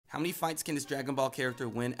many fights can this Dragon Ball character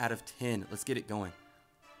win out of 10? Let's get it going.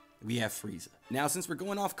 We have Frieza. Now, since we're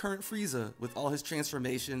going off current Frieza with all his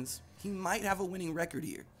transformations, he might have a winning record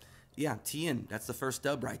here. Yeah, Tien, that's the first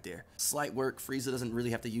dub right there. Slight work, Frieza doesn't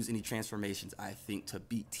really have to use any transformations, I think, to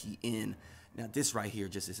beat Tien. Now, this right here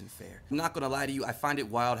just isn't fair. I'm not gonna lie to you, I find it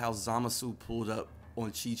wild how Zamasu pulled up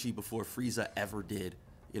on Chi-Chi before Frieza ever did.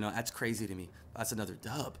 You know, that's crazy to me. That's another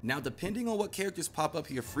dub. Now, depending on what characters pop up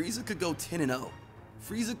here, Frieza could go 10-0.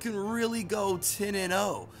 Frieza can really go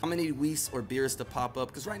 10-0. I'm gonna need Whis or Beerus to pop up,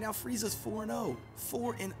 because right now Frieza's 4-0.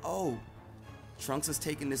 4-0. Trunks is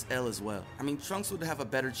taking this L as well. I mean, Trunks would have a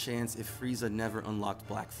better chance if Frieza never unlocked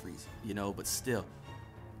Black Frieza, you know, but still.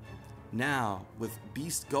 Now, with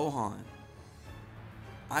Beast Gohan,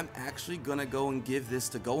 I'm actually gonna go and give this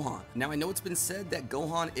to Gohan. Now, I know it's been said that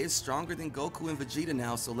Gohan is stronger than Goku and Vegeta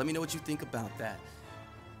now, so let me know what you think about that.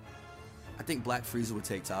 I think Black Frieza would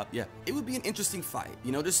take top. Yeah, it would be an interesting fight.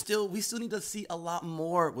 You know, we still need to see a lot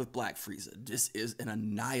more with Black Frieza. This is an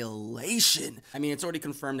annihilation. I mean, it's already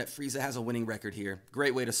confirmed that Frieza has a winning record here.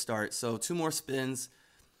 Great way to start. So 2 more spins.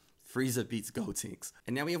 Frieza beats Gotenks.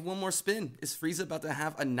 And now we have 1 more spin. Is Frieza about to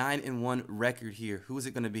have a 9-1 record here? Who is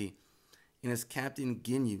it going to be? And it's Captain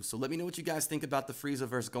Ginyu. So let me know what you guys think about the Frieza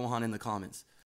versus Gohan in the comments.